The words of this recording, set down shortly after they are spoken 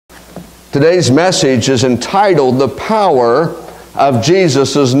Today's message is entitled, The Power of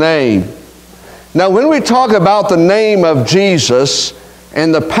Jesus' Name. Now, when we talk about the name of Jesus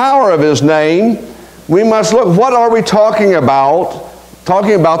and the power of His name, we must look, what are we talking about?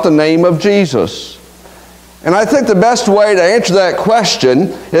 Talking about the name of Jesus. And I think the best way to answer that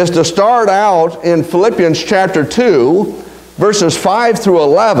question is to start out in Philippians chapter 2, verses 5 through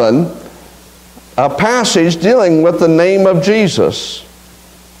 11, a passage dealing with the name of Jesus.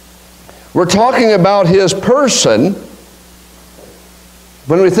 We're talking about His person.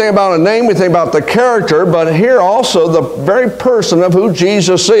 When we think about a name, we think about the character, but here also the very person of who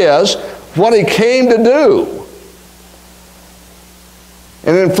Jesus is, what He came to do.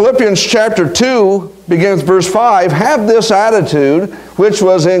 And in Philippians chapter 2, begins verse 5, have this attitude which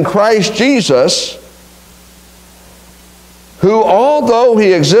was in Christ Jesus, who although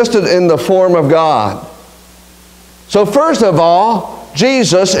He existed in the form of God. So first of all,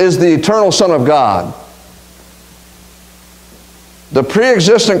 Jesus is the eternal Son of God. The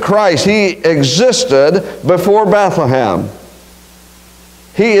pre-existent Christ, He existed before Bethlehem.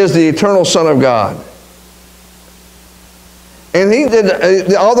 He is the eternal Son of God. And He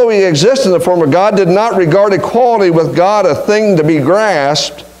did, although He existed in the form of God, did not regard equality with God a thing to be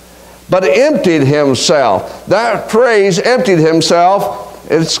grasped, but emptied Himself. That phrase, emptied Himself,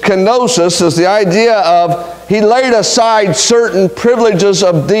 it's kenosis, is the idea of He laid aside certain privileges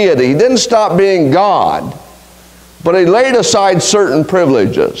of deity. He didn't stop being God, but He laid aside certain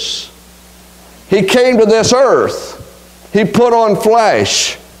privileges. He came to this earth. He put on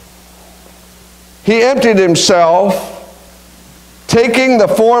flesh. He emptied Himself, taking the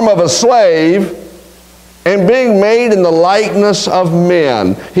form of a slave and being made in the likeness of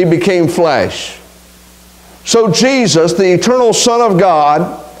men. He became flesh. So Jesus, the eternal Son of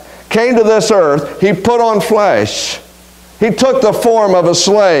God, came to this earth. He put on flesh. He took the form of a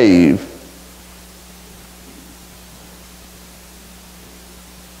slave.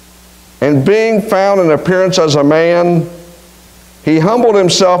 And being found in appearance as a man, He humbled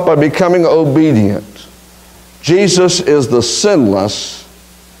Himself by becoming obedient. Jesus is the sinless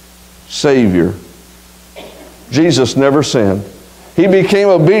Savior. Jesus never sinned. He became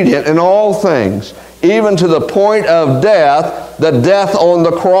obedient in all things, even to the point of death, the death on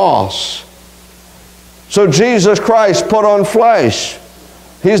the cross. So Jesus Christ put on flesh.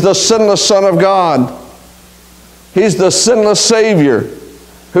 He's the sinless Son of God. He's the sinless Savior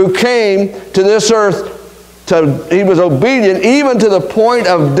who came to this earth. He was obedient even to the point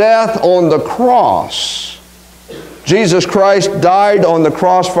of death on the cross. Jesus Christ died on the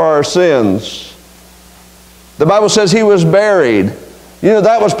cross for our sins. The Bible says He was buried. You know,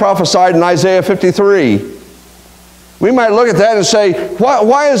 that was prophesied in Isaiah 53. We might look at that and say,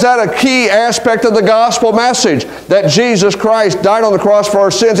 why is that a key aspect of the gospel message? That Jesus Christ died on the cross for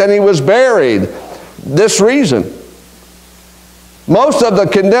our sins and He was buried. This reason. Most of the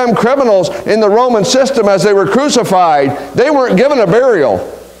condemned criminals in the Roman system as they were crucified, they weren't given a burial.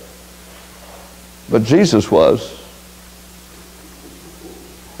 But Jesus was.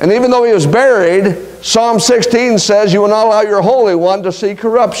 And even though He was buried, Psalm 16 says, you will not allow your Holy One to see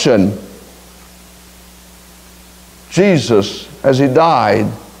corruption. Jesus, as He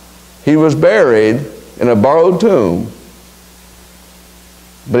died, He was buried in a borrowed tomb.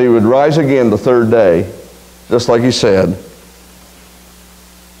 But He would rise again the third day, just like He said.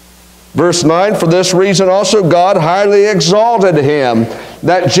 Verse 9, for this reason also God highly exalted Him,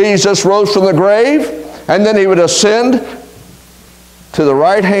 that Jesus rose from the grave, and then He would ascend to the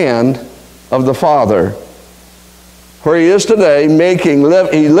right hand of the Father, where He is today,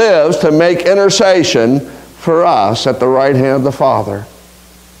 He lives to make intercession for us at the right hand of the Father.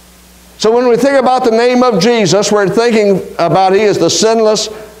 So when we think about the name of Jesus, we're thinking about He is the sinless,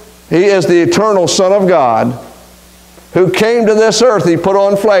 He is the eternal Son of God, who came to this earth. He put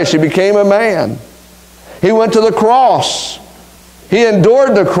on flesh. He became a man. He went to the cross. He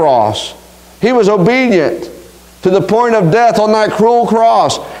endured the cross. He was obedient to the point of death on that cruel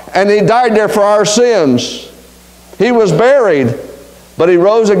cross. And He died there for our sins. He was buried, but He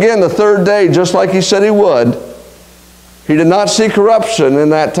rose again the third day, just like He said He would. He did not see corruption in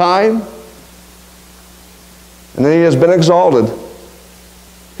that time. And then He has been exalted.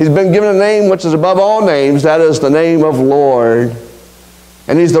 He's been given a name which is above all names. That is the name of Lord.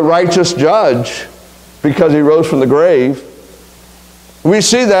 And He's the righteous judge because He rose from the grave. We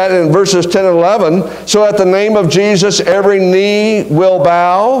see that in verses 10 and 11. So at the name of Jesus, every knee will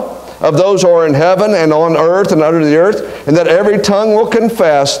bow, of those who are in heaven and on earth and under the earth, and that every tongue will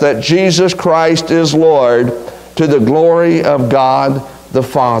confess that Jesus Christ is Lord, to the glory of God the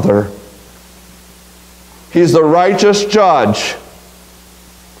Father. He's the righteous judge.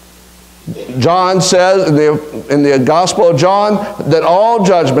 John says in the Gospel of John that all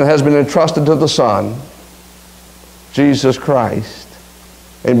judgment has been entrusted to the Son, Jesus Christ.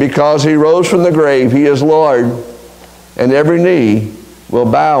 And because he rose from the grave, he is Lord. And every knee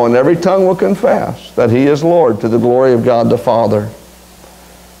will bow and every tongue will confess that he is Lord, to the glory of God the Father.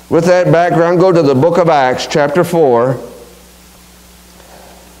 With that background, go to the book of Acts, chapter 4.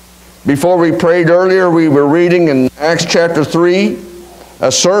 Before we prayed earlier, we were reading in Acts chapter 3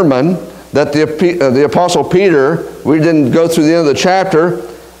 a sermon that the Apostle Peter, we didn't go through the end of the chapter,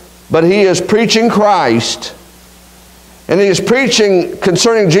 but he is preaching Christ. And he is preaching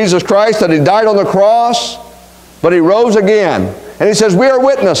concerning Jesus Christ, that he died on the cross, but he rose again. And he says, we are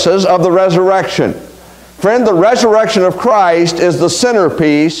witnesses of the resurrection. Friend, the resurrection of Christ is the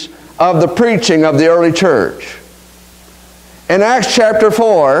centerpiece of the preaching of the early church. In Acts chapter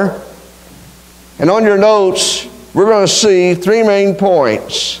 4, and on your notes, we're going to see three main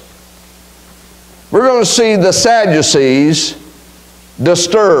points. We're going to see the Sadducees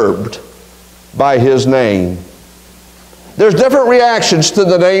disturbed by his name. There's different reactions to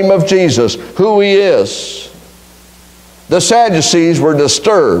the name of Jesus, who he is. The Sadducees were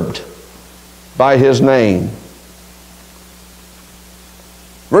disturbed by his name.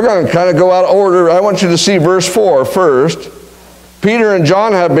 We're going to kind of go out of order. I want you to see verse 4 first. Peter and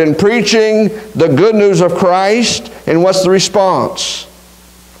John have been preaching the good news of Christ, and what's the response?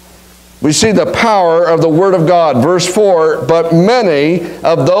 We see the power of the Word of God. Verse 4, but many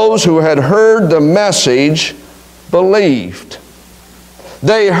of those who had heard the message believed.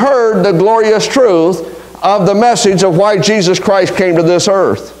 They heard the glorious truth of the message of why Jesus Christ came to this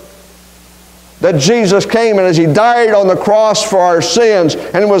earth. That Jesus came, and as he died on the cross for our sins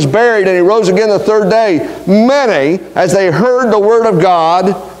and was buried and he rose again the third day, many, as they heard the Word of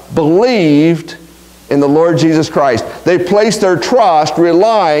God, believed in the Lord Jesus Christ. They placed their trust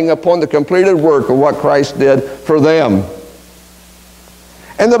relying upon the completed work of what Christ did for them.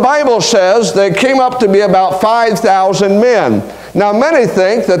 And the Bible says they came up to be about 5,000 men. Now many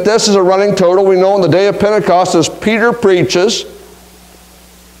think that this is a running total. We know on the day of Pentecost, as Peter preaches,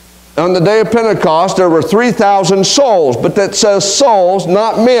 on the day of Pentecost there were 3,000 souls, but that says souls,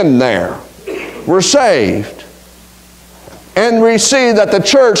 not men there, were saved. And we see that the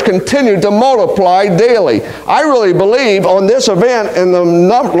church continued to multiply daily. I really believe on this event, in the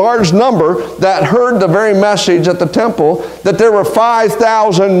large number that heard the very message at the temple, that there were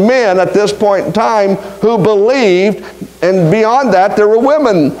 5,000 men at this point in time who believed, and beyond that there were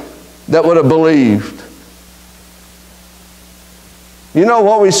women that would have believed. You know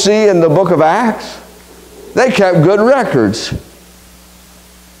what we see in the book of Acts? They kept good records.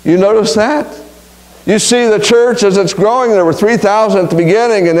 You notice that? You see the church as it's growing. There were 3,000 at the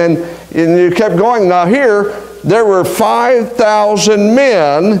beginning, and then you kept going. Now here, there were 5,000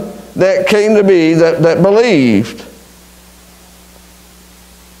 men that came to be, that believed.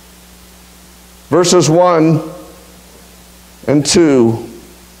 Verses 1 and 2.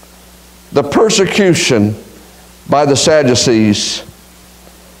 The persecution by the Sadducees.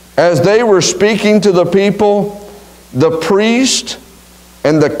 As they were speaking to the people, the priest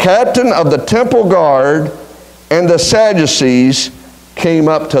and the captain of the temple guard and the Sadducees came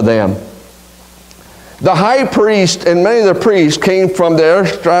up to them. The high priest and many of the priests came from the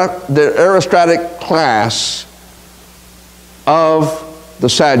aristocratic class of the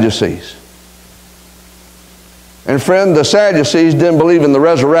Sadducees. And friend, the Sadducees didn't believe in the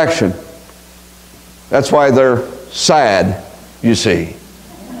resurrection. That's why they're sad, you see.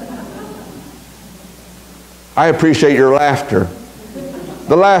 I appreciate your laughter.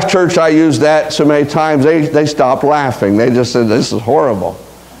 The last church I used that so many times, they stopped laughing. They just said, this is horrible.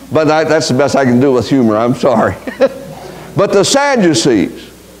 But that's the best I can do with humor. I'm sorry. But the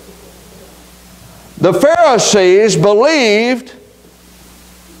Sadducees, the Pharisees believed,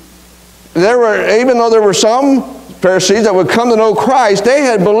 even though there were some Pharisees that would come to know Christ, they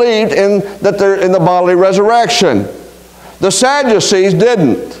had believed in the bodily resurrection. The Sadducees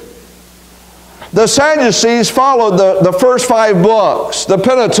didn't. The Sadducees followed the first 5 books, the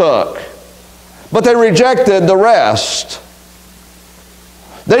Pentateuch, but they rejected the rest.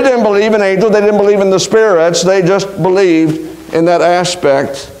 They didn't believe in angels, they didn't believe in the spirits, they just believed in that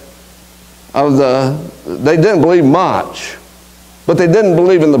aspect of they didn't believe much, but they didn't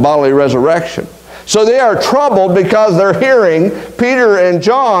believe in the bodily resurrection. So they are troubled because they're hearing Peter and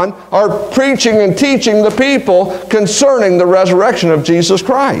John are preaching and teaching the people concerning the resurrection of Jesus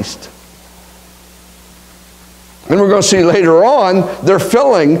Christ. And we're going to see later on, they're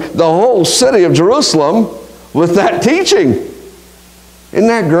filling the whole city of Jerusalem with that teaching. Isn't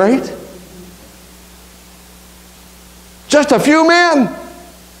that great? Just a few men.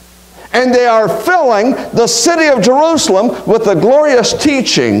 And they are filling the city of Jerusalem with the glorious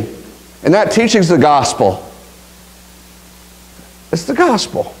teaching. And that teaching is the gospel. It's the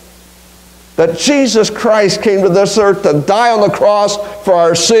gospel. That Jesus Christ came to this earth to die on the cross for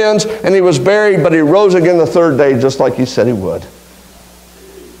our sins, and he was buried, but he rose again the third day just like he said he would.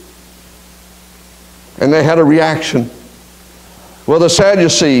 And they had a reaction. Well, the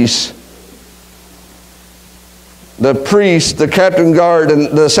Sadducees, the priests, the captain guard,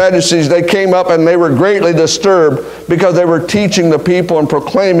 and the Sadducees, they came up and they were greatly disturbed because they were teaching the people and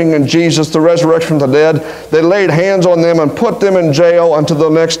proclaiming in Jesus the resurrection from the dead. They laid hands on them and put them in jail until the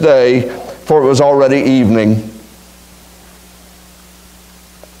next day, for it was already evening.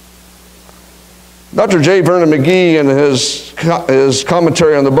 Dr. J. Vernon McGee, in his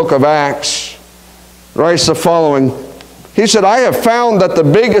commentary on the book of Acts, writes the following. He said, I have found that the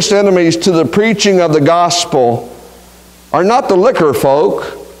biggest enemies to the preaching of the gospel are not the liquor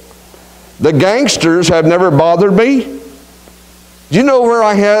folk. The gangsters have never bothered me. Do you know where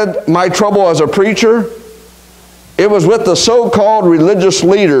I had my trouble as a preacher? It was with the so-called religious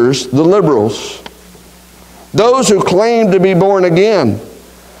leaders, the liberals. Those who claimed to be born again.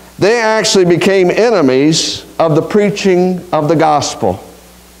 They actually became enemies of the preaching of the gospel.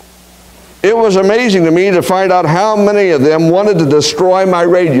 It was amazing to me to find out how many of them wanted to destroy my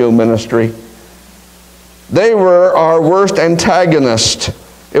radio ministry. They were our worst antagonist.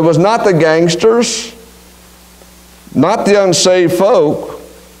 It was not the gangsters, not the unsaved folk,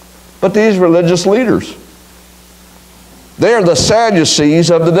 but these religious leaders. They are the Sadducees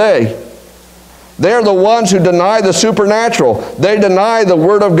of the day. They are the ones who deny the supernatural. They deny the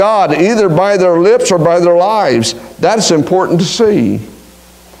Word of God, either by their lips or by their lives. That's important to see.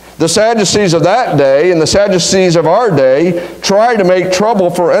 The Sadducees of that day and the Sadducees of our day try to make trouble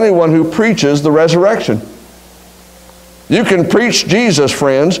for anyone who preaches the resurrection. You can preach Jesus,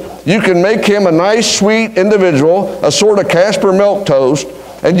 friends. You can make him a nice, sweet individual, a sort of Casper milk toast,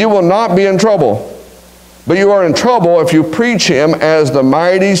 and you will not be in trouble. But you are in trouble if you preach him as the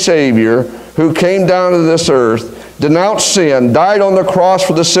mighty Savior who came down to this earth, denounced sin, died on the cross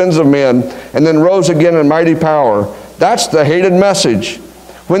for the sins of men, and then rose again in mighty power. That's the hated message.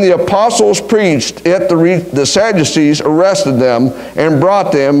 When the apostles preached it, the Sadducees arrested them and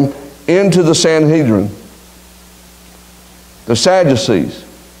brought them into the Sanhedrin. The Sadducees.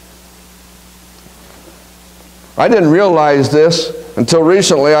 I didn't realize this until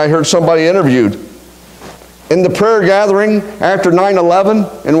recently. I heard somebody interviewed in the prayer gathering after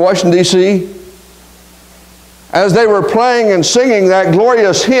 9/11 in Washington, D.C. As they were playing and singing that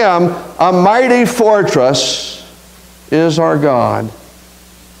glorious hymn, "A Mighty Fortress is Our God,"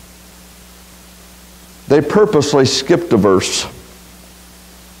 they purposely skipped a verse.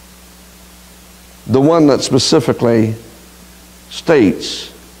 The one that specifically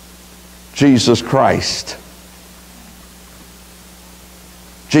states Jesus Christ.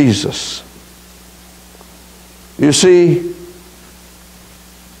 Jesus. You see,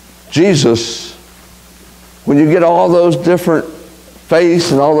 Jesus, when you get all those different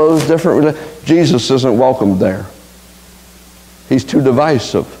faiths and all those different, Jesus isn't welcome there. He's too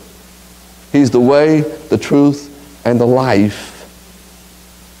divisive. He's the way, the truth, and the life.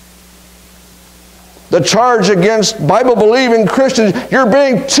 The charge against Bible-believing Christians, you're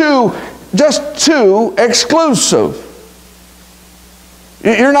being just too exclusive.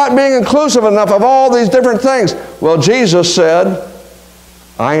 You're not being inclusive enough of all these different things. Well, Jesus said,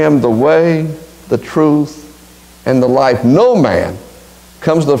 I am the way, the truth, and the life. No man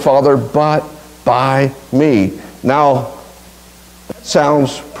comes to the Father but by me. Now, that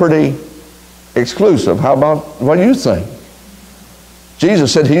sounds pretty exclusive. How about, what do you think?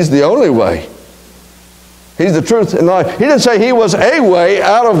 Jesus said he's the only way. He's the truth and life. He didn't say he was a way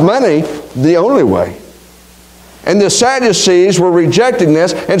out of many, the only way. And the Sadducees were rejecting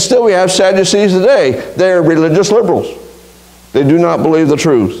this, and still we have Sadducees today. They are religious liberals. They do not believe the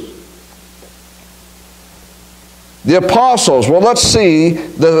truth. The apostles, well, let's see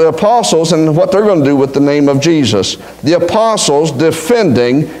the apostles and what they're going to do with the name of Jesus. The apostles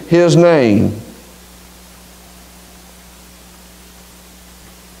defending his name.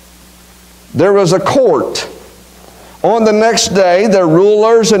 There was a court. On the next day, the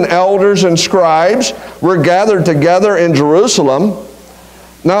rulers and elders and scribes were gathered together in Jerusalem.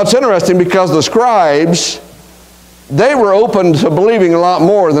 Now it's interesting because the scribes, they were open to believing a lot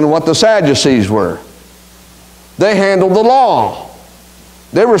more than what the Sadducees were. They handled the law.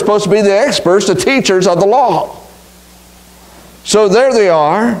 They were supposed to be the experts, the teachers of the law. So there they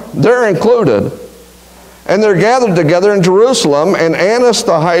are, they're included. And they're gathered together in Jerusalem, and Annas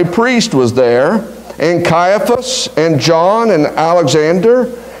the high priest was there, and Caiaphas, and John, and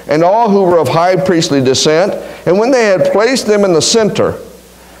Alexander, and all who were of high priestly descent. And when they had placed them in the center,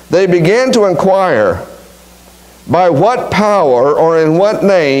 they began to inquire, by what power or in what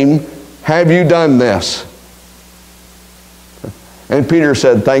name have you done this? And Peter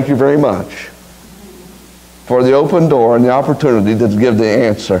said, thank you very much for the open door and the opportunity to give the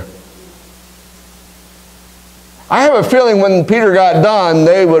answer. I have a feeling when Peter got done,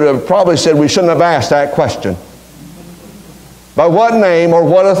 they would have probably said, we shouldn't have asked that question. By what name or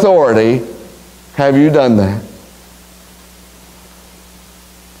what authority have you done that?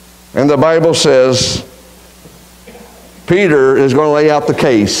 And the Bible says, Peter is going to lay out the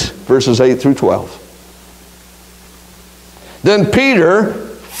case, verses 8 through 12. Then Peter,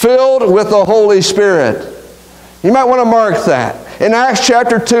 filled with the Holy Spirit. You might want to mark that. In Acts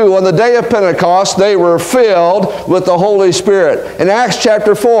chapter 2, on the day of Pentecost, they were filled with the Holy Spirit. In Acts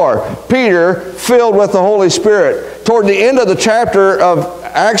chapter 4, Peter filled with the Holy Spirit. Toward the end of the chapter of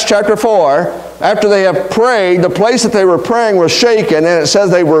Acts chapter 4, after they have prayed, the place that they were praying was shaken, and it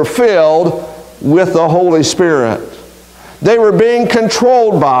says they were filled with the Holy Spirit. They were being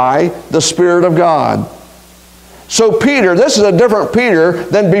controlled by the Spirit of God. So Peter, this is a different Peter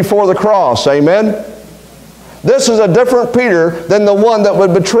than before the cross. Amen? This is a different Peter than the one that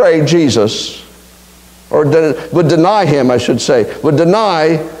would betray Jesus. Or would deny him, I should say. Would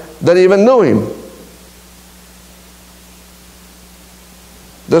deny that he even knew him.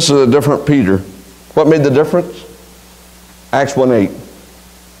 This is a different Peter. What made the difference? Acts 1:8.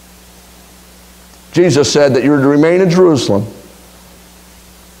 Jesus said that you are to remain in Jerusalem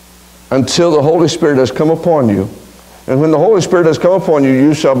until the Holy Spirit has come upon you. And when the Holy Spirit has come upon you,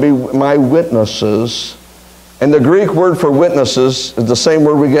 you shall be my witnesses. And the Greek word for witnesses is the same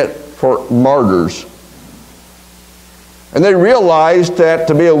word we get for martyrs. And they realized that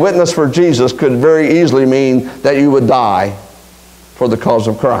to be a witness for Jesus could very easily mean that you would die for the cause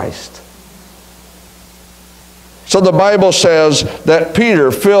of Christ. So the Bible says that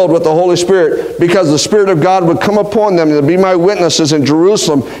Peter, filled with the Holy Spirit, because the Spirit of God would come upon them to be my witnesses in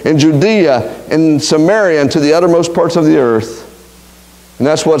Jerusalem, in Judea, in Samaria, and to the uttermost parts of the earth. And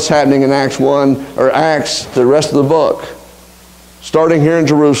that's what's happening in Acts 1, or Acts, the rest of the book. Starting here in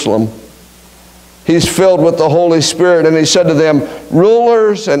Jerusalem, he's filled with the Holy Spirit, and he said to them,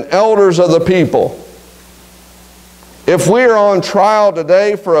 rulers and elders of the people, if we are on trial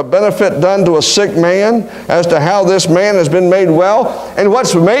today for a benefit done to a sick man as to how this man has been made well, and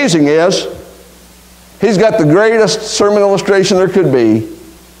what's amazing is, he's got the greatest sermon illustration there could be.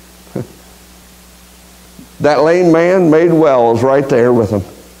 That lame man made well is right there with him.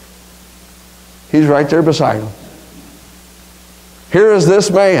 He's right there beside him. Here is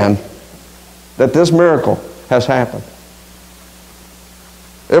this man that this miracle has happened.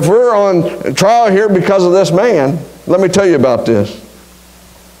 If we're on trial here because of this man, let me tell you about this.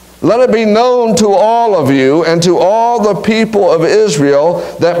 Let it be known to all of you and to all the people of Israel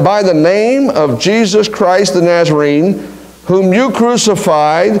that by the name of Jesus Christ the Nazarene, whom you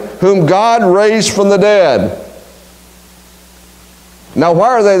crucified, whom God raised from the dead. Now why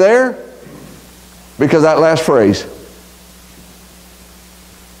are they there? Because that last phrase.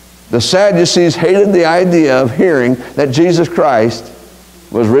 The Sadducees hated the idea of hearing that Jesus Christ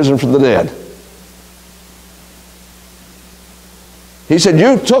was risen from the dead. He said,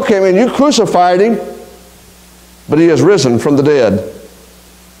 you took him and you crucified him, but he has risen from the dead.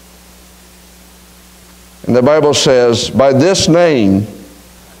 And the Bible says, by this name,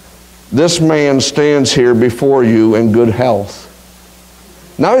 this man stands here before you in good health.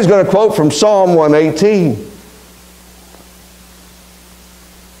 Now he's going to quote from Psalm 118.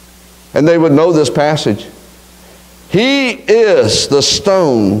 And they would know this passage. He is the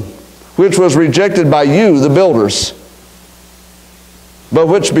stone which was rejected by you, the builders, but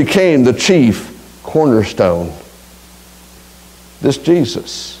which became the chief cornerstone. This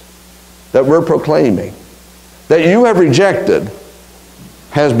Jesus that we're proclaiming, that you have rejected,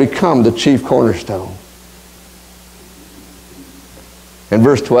 has become the chief cornerstone. In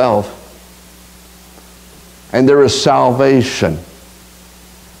verse 12, and there is salvation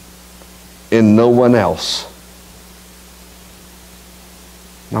in no one else.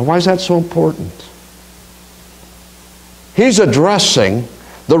 Now, why is that so important? He's addressing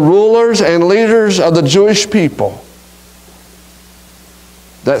the rulers and leaders of the Jewish people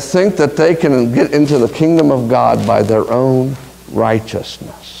that think that they can get into the kingdom of God by their own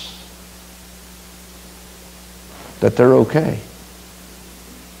righteousness. That they're okay.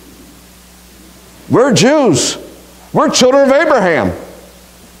 We're Jews. We're children of Abraham.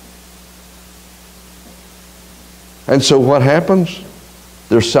 And so what happens?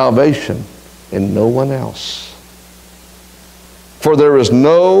 There's salvation in no one else. For there is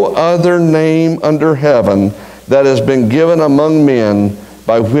no other name under heaven that has been given among men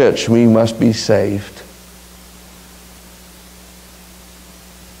by which we must be saved.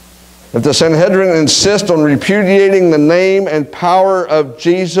 If the Sanhedrin insist on repudiating the name and power of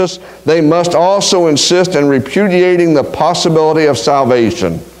Jesus, they must also insist in repudiating the possibility of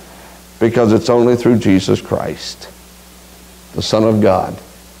salvation, because it's only through Jesus Christ, the Son of God.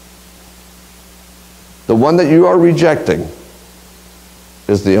 The one that you are rejecting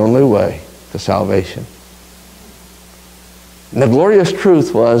is the only way to salvation. And the glorious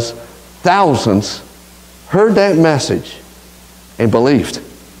truth was, thousands heard that message and believed.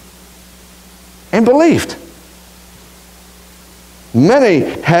 And believed. Many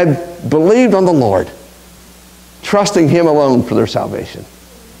had believed on the Lord, trusting Him alone for their salvation,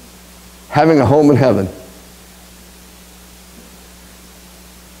 having a home in heaven,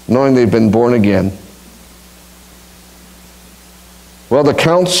 knowing they've been born again. Well, the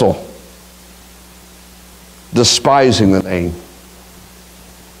council, despising the name.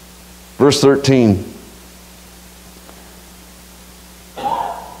 Verse 13.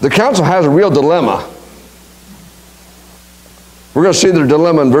 The council has a real dilemma. We're going to see their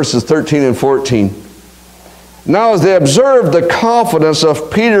dilemma in verses 13 and 14. Now as they observed the confidence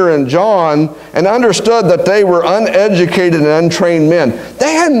of Peter and John and understood that they were uneducated and untrained men.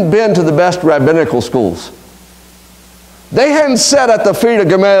 They hadn't been to the best rabbinical schools. They hadn't sat at the feet of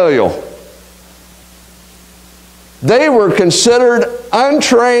Gamaliel. They were considered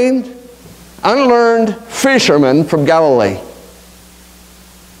untrained, unlearned fishermen from Galilee.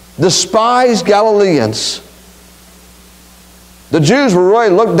 Despised Galileans. The Jews were really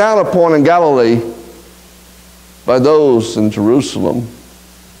looked down upon in Galilee by those in Jerusalem.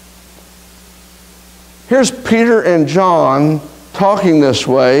 Here's Peter and John talking this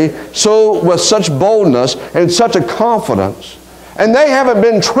way, so with such boldness and such a confidence. And they haven't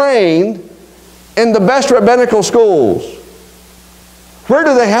been trained in the best rabbinical schools. Where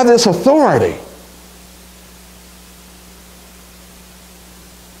do they have this authority?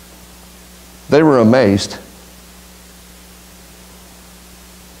 They were amazed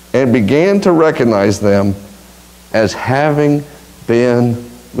and began to recognize them as having been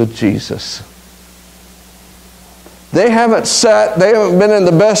with Jesus. They haven't been in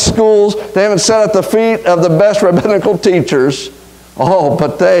the best schools, they haven't sat at the feet of the best rabbinical teachers. Oh,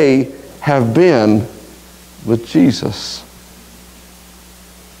 but they have been with Jesus.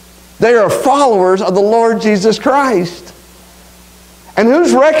 They are followers of the Lord Jesus Christ. And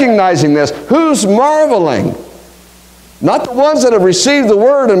who's recognizing this? Who's marveling? Not the ones that have received the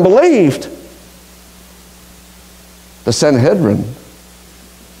word and believed. The Sanhedrin,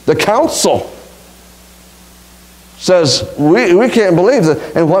 the council, says, we can't believe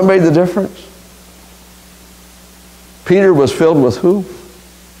that. And what made the difference? Peter was filled with who?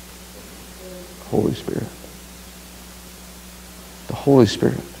 Holy Spirit. The Holy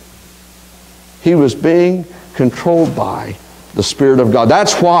Spirit. He was being controlled by the Spirit of God.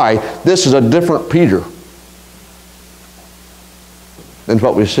 That's why this is a different Peter than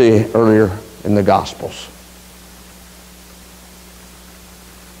what we see earlier in the Gospels.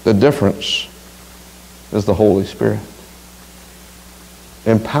 The difference is the Holy Spirit.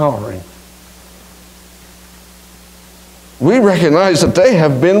 Empowering. We recognize that they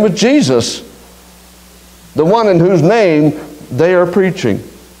have been with Jesus, the one in whose name they are preaching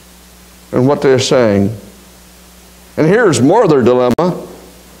and what they're saying. And here's more of their dilemma.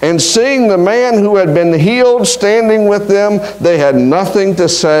 And seeing the man who had been healed standing with them, they had nothing to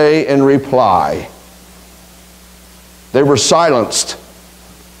say in reply. They were silenced.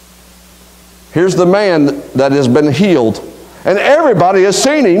 Here's the man that has been healed. And everybody has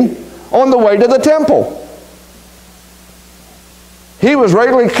seen him on the way to the temple. He was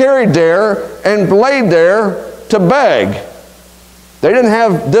regularly carried there and laid there to beg. They didn't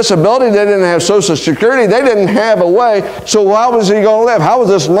have disability. They didn't have Social Security. They didn't have a way. So how was he going to live? How was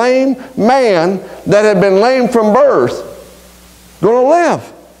this lame man that had been lame from birth going to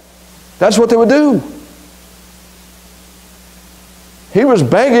live? That's what they would do. He was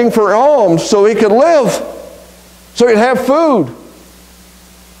begging for alms so he could live, so he'd have food.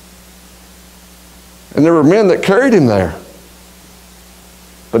 And there were men that carried him there.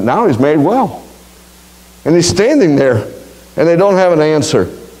 But now he's made well. And he's standing there, and they don't have an answer.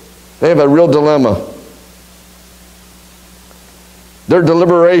 They have a real dilemma. Their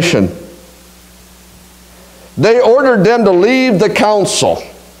deliberation. They ordered them to leave the council.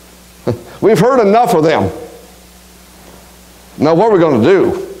 We've heard enough of them. Now what are we going to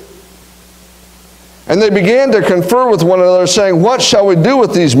do? And they began to confer with one another, saying, what shall we do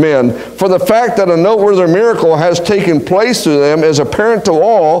with these men? For the fact that a noteworthy miracle has taken place through them is apparent to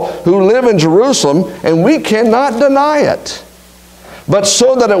all who live in Jerusalem, and we cannot deny it. But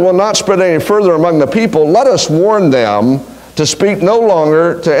so that it will not spread any further among the people, let us warn them to speak no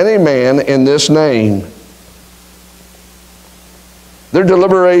longer to any man in this name. Their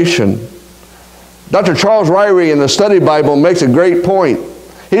deliberation. Dr. Charles Ryrie in the Study Bible makes a great point.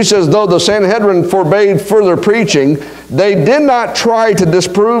 He says, though the Sanhedrin forbade further preaching, they did not try to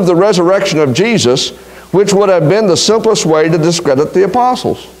disprove the resurrection of Jesus, which would have been the simplest way to discredit the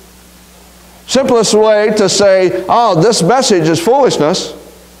apostles. Simplest way to say, oh, this message is foolishness.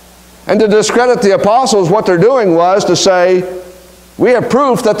 And to discredit the apostles, what they're doing was to say, we have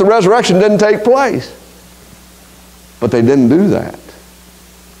proof that the resurrection didn't take place. But they didn't do that.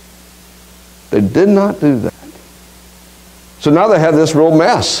 They did not do that. So now they have this real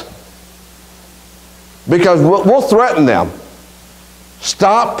mess. Because we'll threaten them.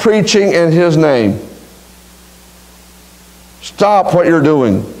 Stop preaching in His name. Stop what you're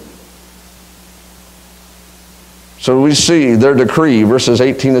doing. So we see their decree, verses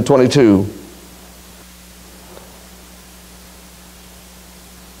 18 to 22.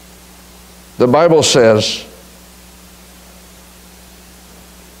 The Bible says,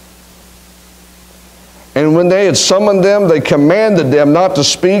 and when they had summoned them, they commanded them not to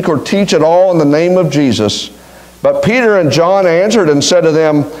speak or teach at all in the name of Jesus. But Peter and John answered and said to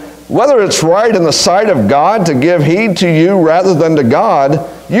them, whether it's right in the sight of God to give heed to you rather than to God,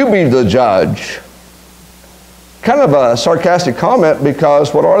 you be the judge. Kind of a sarcastic comment,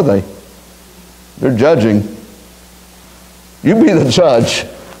 because what are they? They're judging. You be the judge,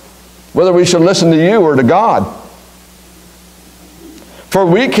 whether we should listen to you or to God. For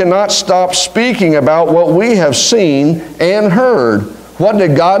we cannot stop speaking about what we have seen and heard. What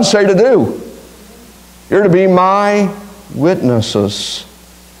did God say to do? You're to be my witnesses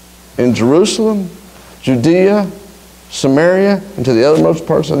in Jerusalem, Judea, Samaria, and to the uttermost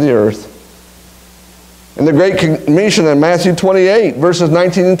parts of the earth. In the Great Commission in Matthew 28, verses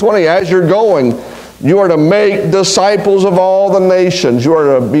 19 and 20, as you're going, you are to make disciples of all the nations. You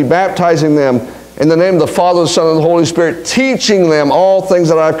are to be baptizing them in the name of the Father, the Son, and the Holy Spirit, teaching them all things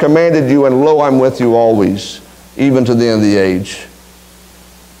that I've commanded you, and lo, I'm with you always, even to the end of the age.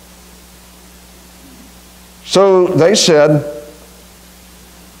 So they said,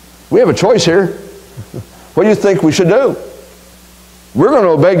 we have a choice here. What do you think we should do? We're going to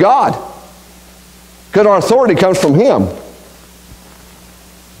obey God, because our authority comes from Him.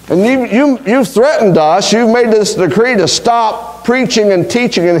 And you've threatened us. You've made this decree to stop preaching and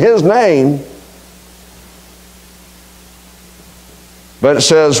teaching in His name. But it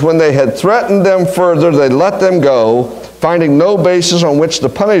says, when they had threatened them further, they let them go, finding no basis on which to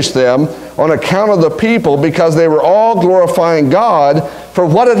punish them on account of the people, because they were all glorifying God for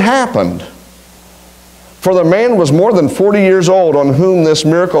what had happened. For the man was more than 40 years old on whom this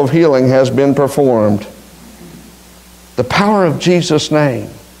miracle of healing has been performed. The power of Jesus'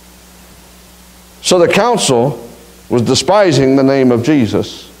 name. So the council was despising the name of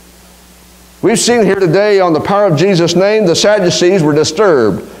Jesus. We've seen here today on the power of Jesus' name, the Sadducees were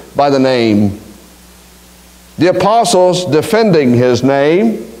disturbed by the name. The apostles defending His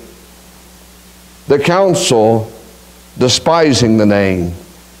name. The council despising the name.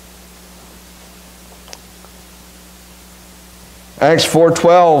 Acts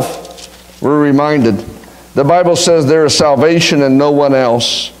 4:12, we're reminded. The Bible says there is salvation in no one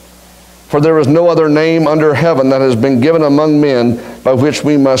else. For there is no other name under heaven that has been given among men by which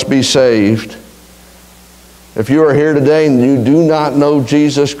we must be saved. If you are here today and you do not know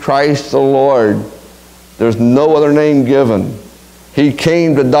Jesus Christ the Lord, there's no other name given. He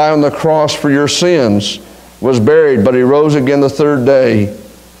came to die on the cross for your sins, was buried, but He rose again the third day.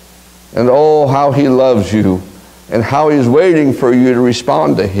 And oh, how He loves you, and how He's waiting for you to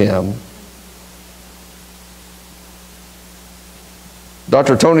respond to Him.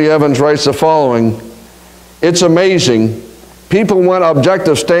 Dr. Tony Evans writes the following: it's amazing. People want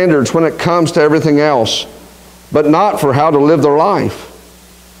objective standards when it comes to everything else, but not for how to live their life.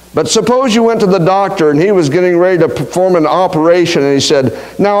 But suppose you went to the doctor and he was getting ready to perform an operation and he said,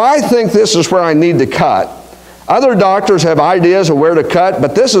 now I think this is where I need to cut. Other doctors have ideas of where to cut,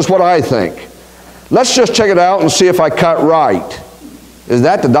 but this is what I think. Let's just check it out and see if I cut right. Is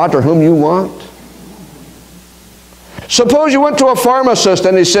that the doctor whom you want? Suppose you went to a pharmacist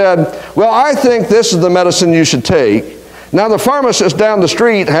and he said, well, I think this is the medicine you should take. Now the pharmacist down the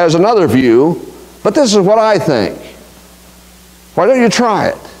street has another view, but this is what I think. Why don't you try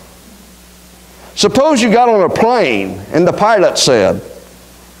it? Suppose you got on a plane and the pilot said,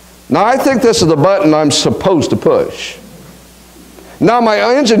 Now, I think this is the button I'm supposed to push. Now, my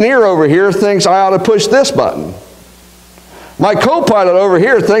engineer over here thinks I ought to push this button. My co-pilot over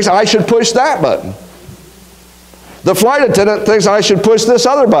here thinks I should push that button. The flight attendant thinks I should push this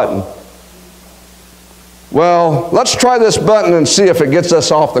other button. Well, let's try this button and see if it gets us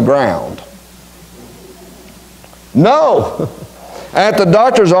off the ground. No. At the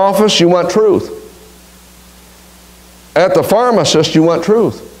doctor's office, you want truth. At the pharmacist, you want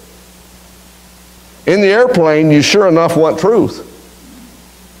truth. In the airplane, you sure enough want truth.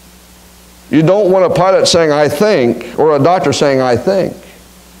 You don't want a pilot saying, I think, or a doctor saying, I think,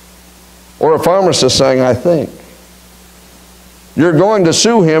 or a pharmacist saying, I think. You're going to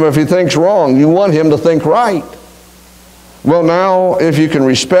sue him if he thinks wrong. You want him to think right. Well, now, if you can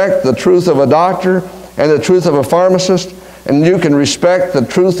respect the truth of a doctor and the truth of a pharmacist, and you can respect the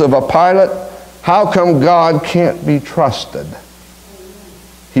truth of a pilot, how come God can't be trusted?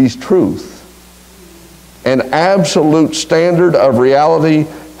 He's truth. An absolute standard of reality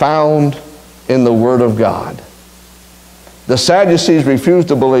found in the Word of God. The Sadducees refused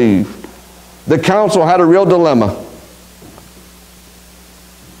to believe. The council had a real dilemma.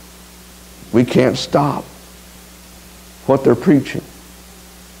 We can't stop what they're preaching.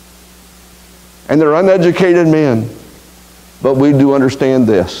 And they're uneducated men. But we do understand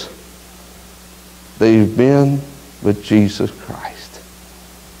this. They've been with Jesus Christ.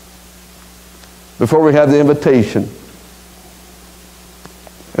 Before we have the invitation,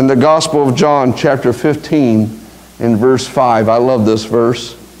 in the Gospel of John, chapter 15, in verse 5, I love this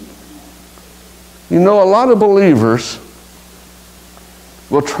verse. You know, a lot of believers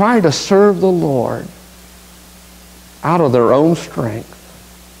will try to serve the Lord out of their own strength,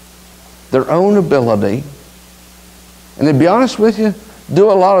 their own ability, and to be honest with you,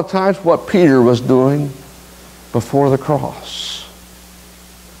 do a lot of times what Peter was doing before the cross.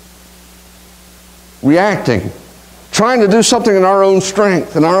 Reacting, trying to do something in our own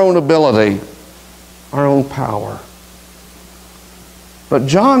strength and our own ability, our own power. But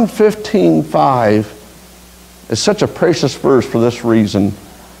John 15:5 is such a precious verse for this reason.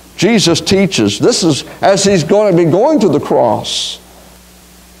 Jesus teaches, this is as he's going to be going to the cross.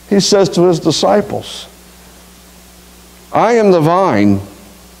 He says to his disciples, I am the vine.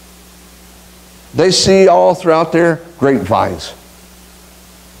 They see all throughout there grapevines.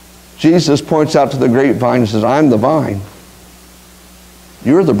 Jesus points out to the grapevine and says, I'm the vine.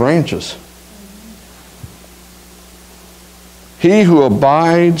 You're the branches. He who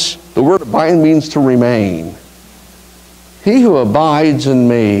abides, the word abide means to remain. He who abides in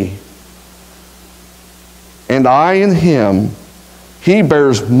me, and I in him, he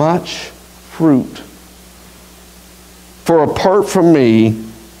bears much fruit. For apart from me,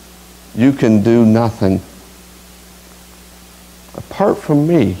 you can do nothing. Apart from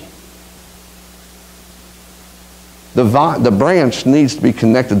me. The branch needs to be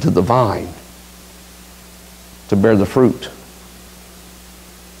connected to the vine to bear the fruit.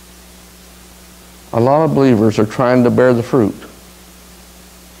 A lot of believers are trying to bear the fruit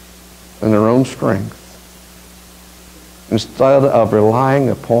in their own strength instead of relying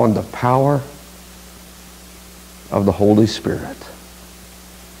upon the power of the Holy Spirit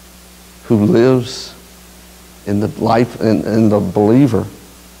who lives in the life in the believer.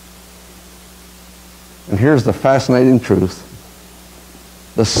 And here's the fascinating truth.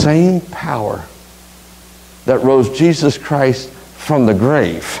 The same power that rose Jesus Christ from the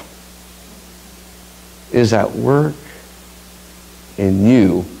grave is at work in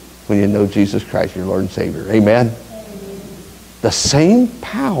you when you know Jesus Christ, your Lord and Savior. Amen? Amen. The same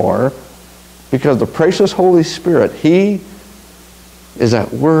power, because the precious Holy Spirit, He is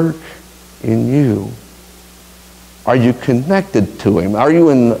at work in you. Are you connected to Him? Are you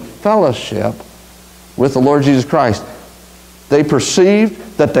in fellowship with the Lord Jesus Christ? They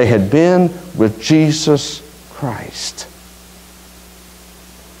perceived that they had been with Jesus Christ.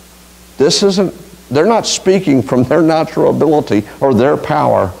 This isn't, they're not speaking from their natural ability or their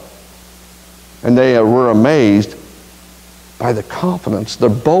power. And they were amazed by the confidence, the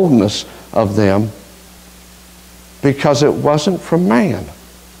boldness of them, because it wasn't from man.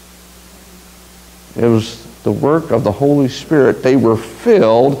 It was the work of the Holy Spirit. They were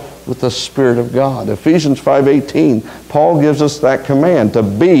filled with the Spirit of God. Ephesians 5:18, Paul gives us that command to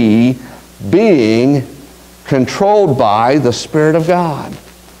be being controlled by the Spirit of God.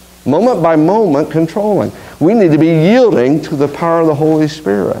 Moment by moment controlling. We need to be yielding to the power of the Holy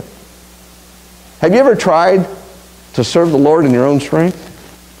Spirit. Have you ever tried to serve the Lord in your own strength?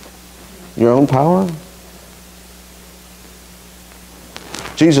 Your own power?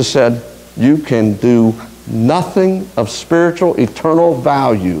 Jesus said, you can do nothing of spiritual, eternal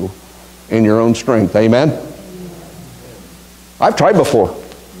value in your own strength. Amen? I've tried before.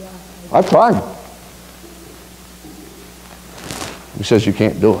 I've tried. He says you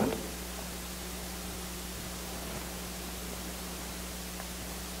can't do it.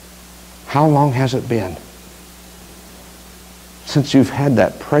 How long has it been since you've had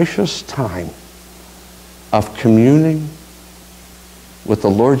that precious time of communing with the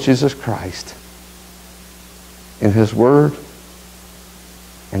Lord Jesus Christ in His Word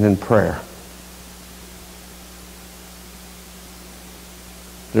and in prayer?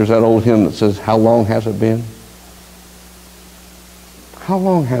 There's that old hymn that says, how long has it been? How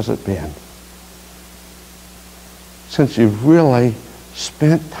long has it been since you've really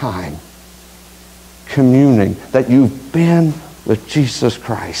spent time communing, that you've been with Jesus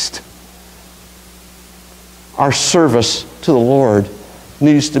Christ? Our service to the Lord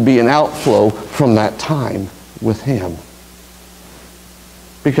needs to be an outflow from that time with Him,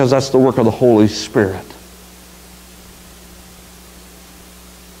 because that's the work of the Holy Spirit.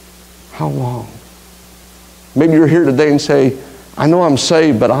 How long? Maybe you're here today and say, I know I'm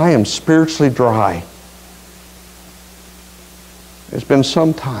saved, but I am spiritually dry. It's been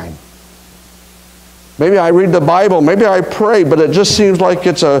some time. Maybe I read the Bible, maybe I pray, but it just seems like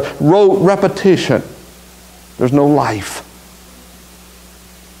it's a rote repetition. There's no life.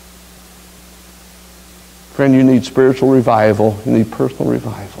 Friend, you need spiritual revival. You need personal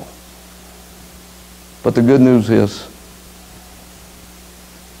revival. But the good news is,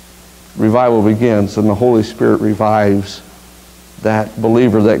 revival begins and the Holy Spirit revives that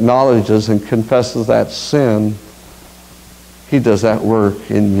believer that acknowledges and confesses that sin. He does that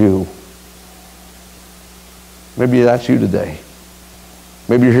work in you. Maybe that's you today.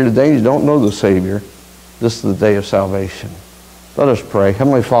 Maybe you're here today and you don't know the Savior. This is the day of salvation. Let us pray.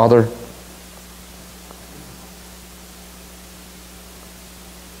 Heavenly Father,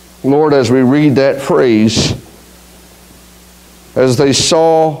 Lord, as we read that phrase, as they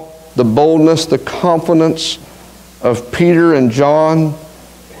saw the boldness, the confidence of Peter and John,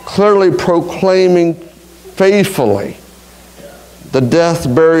 clearly proclaiming faithfully the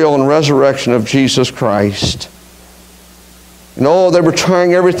death, burial, and resurrection of Jesus Christ. And they were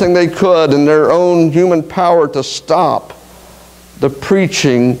trying everything they could in their own human power to stop the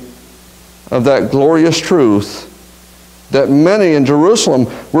preaching of that glorious truth that many in Jerusalem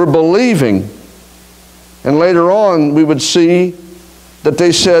were believing. And later on, we would see that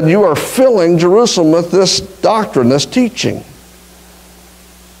they said, you are filling Jerusalem with this doctrine, this teaching.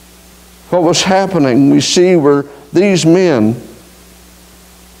 What was happening, we see, were these men,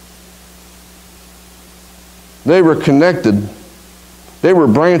 they were connected. They were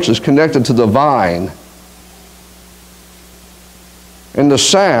branches connected to the vine. And the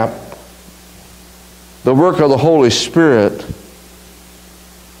sap, the work of the Holy Spirit,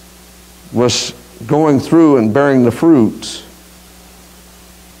 was going through and bearing the fruits.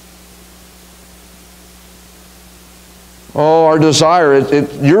 Oh, our desire,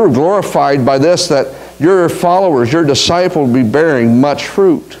 you're glorified by this, that your followers, your disciples will be bearing much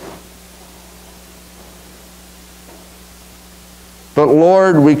fruit. But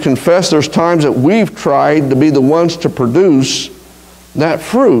Lord, we confess there's times that we've tried to be the ones to produce that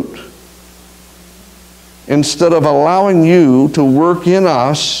fruit, instead of allowing you to work in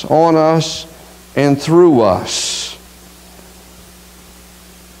us, on us, and through us.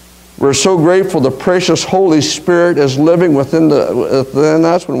 We're so grateful the precious Holy Spirit is living within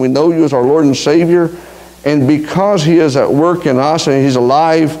us when we know you as our Lord and Savior. And because He is at work in us and He's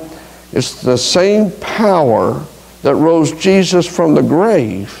alive, it's the same power that rose Jesus from the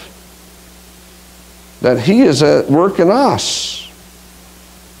grave, that He is at work in us.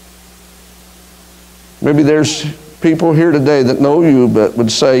 Maybe there's people here today that know you but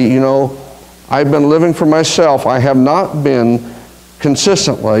would say, I've been living for myself. I have not been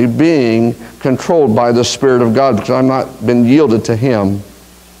consistently being controlled by the Spirit of God because I've not been yielded to Him.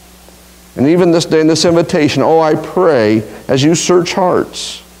 And even this day in this invitation, I pray as you search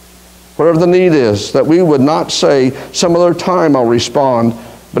hearts, whatever the need is, that we would not say, some other time I'll respond.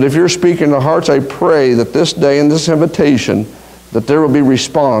 But if you're speaking to hearts, I pray that this day in this invitation, that there will be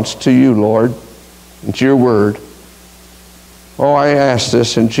response to you, Lord, and to your word. I ask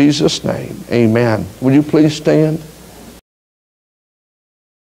this in Jesus' name. Amen. Would you please stand?